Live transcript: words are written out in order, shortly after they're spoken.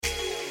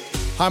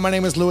Hi, my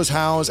name is Lewis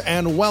Howes,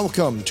 and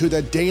welcome to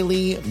the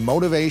Daily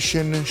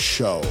Motivation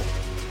Show.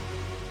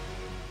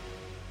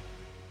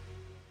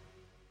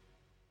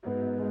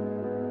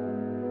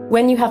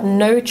 When you have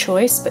no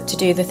choice but to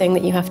do the thing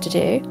that you have to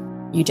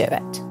do, you do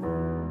it.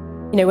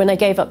 You know, when I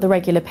gave up the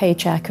regular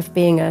paycheck of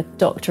being a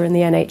doctor in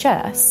the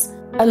NHS,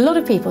 a lot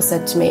of people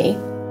said to me,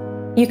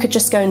 you could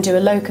just go and do a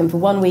locum for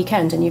one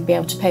weekend and you'd be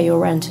able to pay your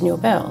rent and your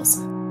bills.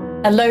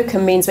 A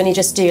locum means when you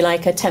just do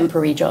like a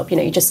temporary job, you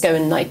know, you just go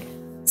and like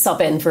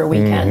sub in for a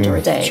weekend or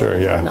a day or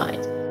a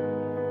night.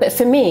 But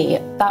for me,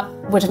 that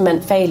would have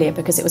meant failure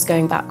because it was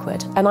going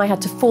backward. And I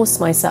had to force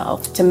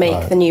myself to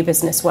make the new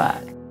business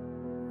work.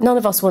 None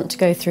of us want to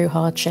go through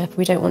hardship.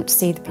 We don't want to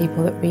see the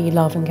people that we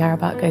love and care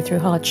about go through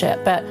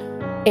hardship. But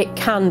it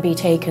can be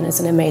taken as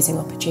an amazing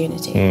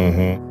opportunity.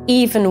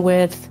 Even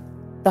with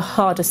the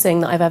hardest thing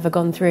that I've ever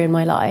gone through in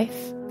my life,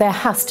 there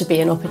has to be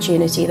an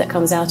opportunity that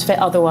comes out of it.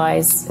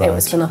 Otherwise, it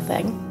was for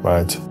nothing.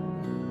 Right.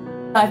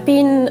 I've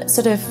been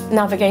sort of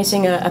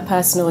navigating a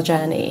personal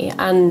journey,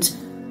 and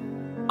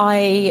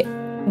I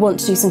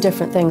want to do some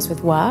different things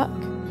with work.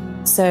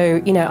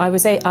 So, you know,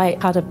 I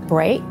had a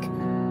break,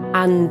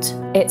 and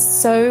it's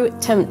so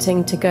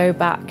tempting to go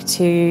back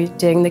to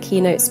doing the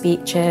keynote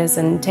speeches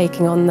and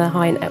taking on the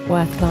high net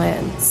worth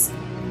clients.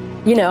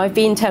 You know, I've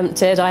been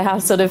tempted. I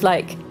have sort of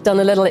like done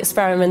a little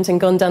experiment and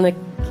done a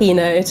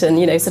keynote and,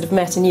 you know, sort of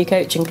met a new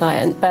coaching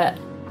client. But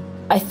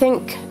I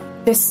think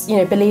this, you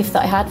know, belief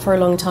that I had for a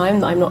long time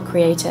that I'm not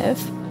creative,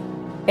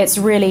 it's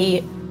really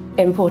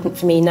important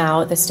for me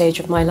now at this stage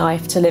of my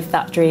life to live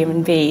that dream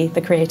and be the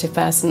creative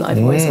person that I've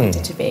always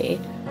wanted to be.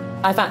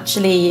 I've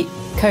actually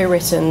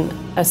co-written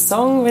a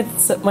song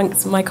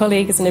with my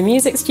colleagues in a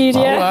music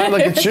studio. All right, look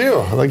at you,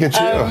 look at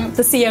you.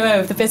 The COO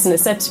of the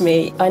business said to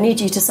me, I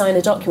need you to sign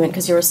a document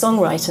because you're a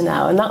songwriter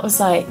now. And that was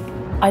like,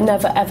 I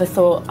never ever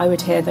thought I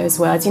would hear those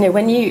words. You know,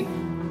 when you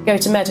go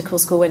to medical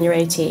school when you're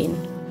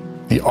 18.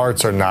 The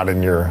arts are not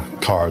in your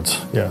cards,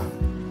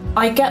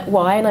 I get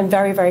why, and I'm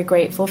very, very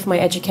grateful for my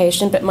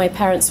education, but my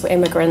parents were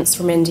immigrants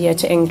from India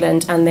to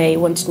England, and they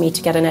wanted me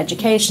to get an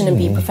education and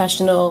be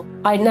professional.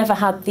 I never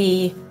had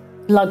the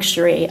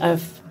luxury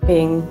of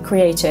being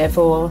creative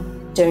or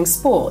doing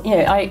sport. You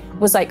know, I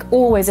was like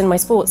always in my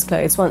sports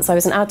clothes once I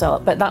was an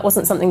adult, but that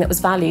wasn't something that was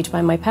valued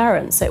by my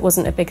parents, so it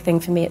wasn't a big thing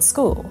for me at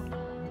school.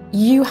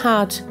 You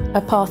had a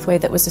pathway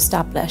that was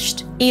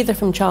established, either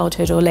from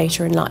childhood or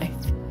later in life.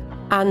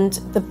 And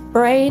the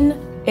brain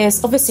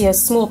is obviously a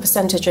small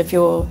percentage of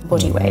your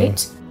body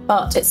weight,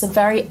 but it's a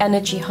very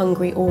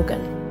energy-hungry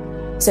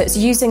organ. So it's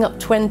using up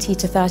 20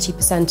 to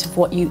 30% of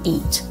what you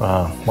eat.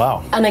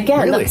 Wow. And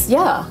again, really?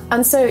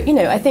 And so, you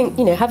know, I think,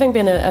 you know, having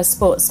been a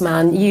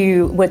sportsman,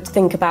 you would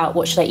think about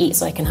what should I eat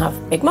so I can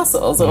have big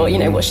muscles, or, you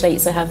know, what should I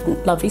eat so I have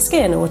lovely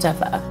skin or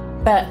whatever.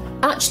 But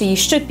actually, you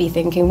should be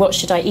thinking, what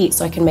should I eat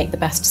so I can make the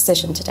best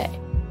decision today?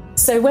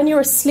 So when you're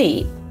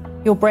asleep,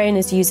 your brain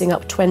is using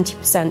up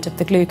 20% of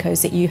the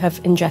glucose that you have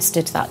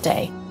ingested that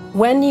day.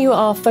 When you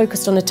are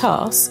focused on a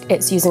task,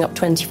 it's using up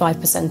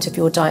 25% of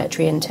your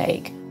dietary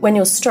intake. When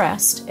you're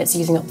stressed, it's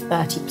using up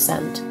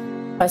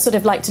 30%. I sort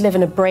of like to live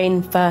in a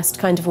brain-first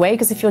kind of way,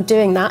 because if you're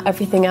doing that,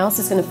 everything else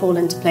is going to fall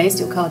into place,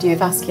 your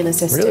cardiovascular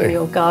system,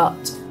 your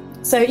gut.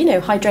 So, you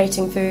know,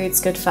 hydrating foods,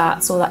 good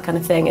fats, all that kind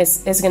of thing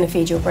is going to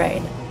feed your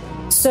brain.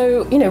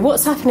 So, you know,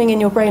 what's happening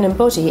in your brain and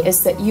body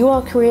is that you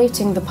are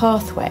creating the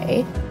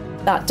pathway,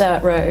 that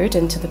dirt road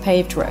into the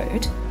paved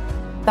road,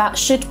 that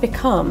should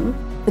become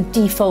the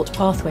default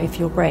pathway for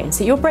your brain.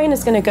 So your brain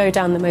is going to go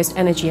down the most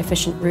energy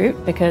efficient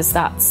route because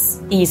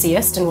that's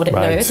easiest and what it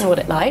knows and what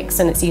it likes,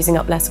 and it's using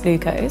up less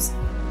glucose.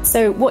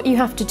 So what you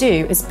have to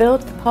do is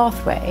build the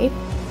pathway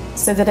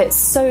so that it's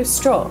so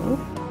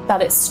strong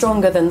that it's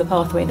stronger than the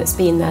pathway that's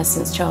been there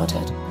since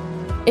childhood.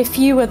 If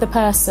you were the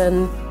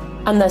person,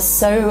 and there's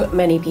so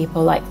many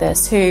people like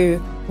this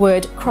who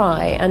would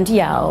cry and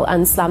yell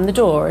and slam the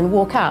door and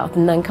walk out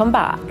and then come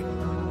back,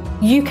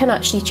 you can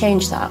actually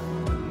change that.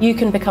 You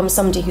can become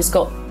somebody who's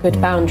got good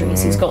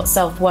boundaries, who's got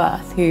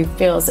self-worth, who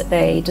feels that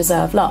they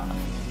deserve love.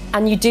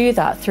 And you do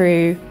that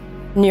through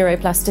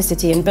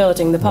neuroplasticity and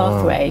building the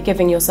pathway,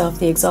 giving yourself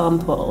the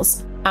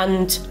examples,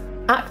 and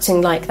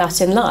acting like that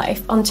in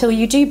life until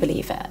you do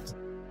believe it.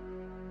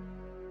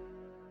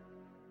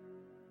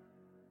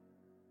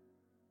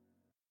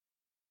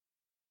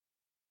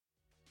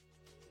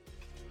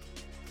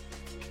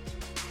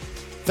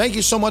 Thank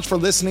you so much for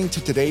listening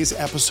to today's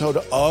episode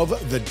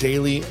of The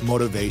Daily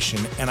Motivation,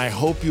 and I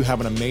hope you have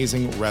an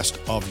amazing rest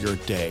of your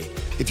day.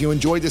 If you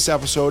enjoyed this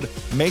episode,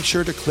 make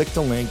sure to click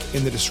the link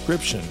in the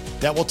description.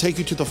 That will take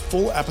you to the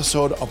full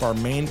episode of our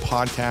main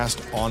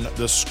podcast on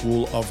the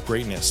School of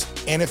Greatness.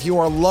 And if you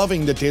are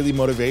loving The Daily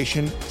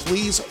Motivation,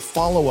 please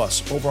follow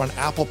us over on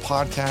Apple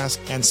Podcasts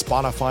and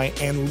Spotify,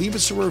 and leave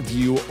us a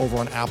review over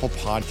on Apple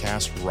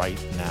Podcasts right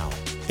now.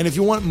 And if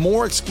you want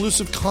more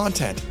exclusive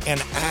content and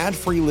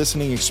ad-free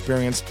listening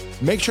experience,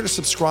 make sure to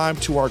subscribe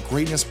to our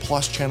Greatness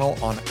Plus channel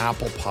on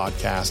Apple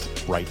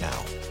Podcast right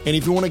now. And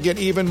if you want to get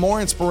even more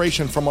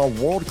inspiration from our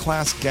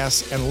world-class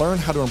guests and learn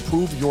how to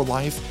improve your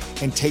life,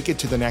 and take it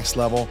to the next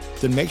level,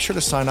 then make sure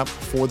to sign up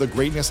for the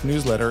Greatness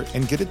newsletter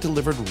and get it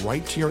delivered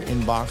right to your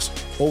inbox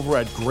over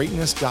at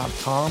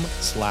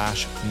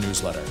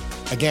greatness.com/newsletter.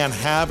 Again,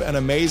 have an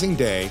amazing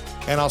day,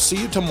 and I'll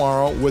see you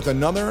tomorrow with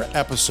another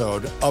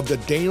episode of the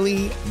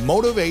Daily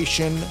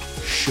Motivation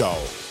Show.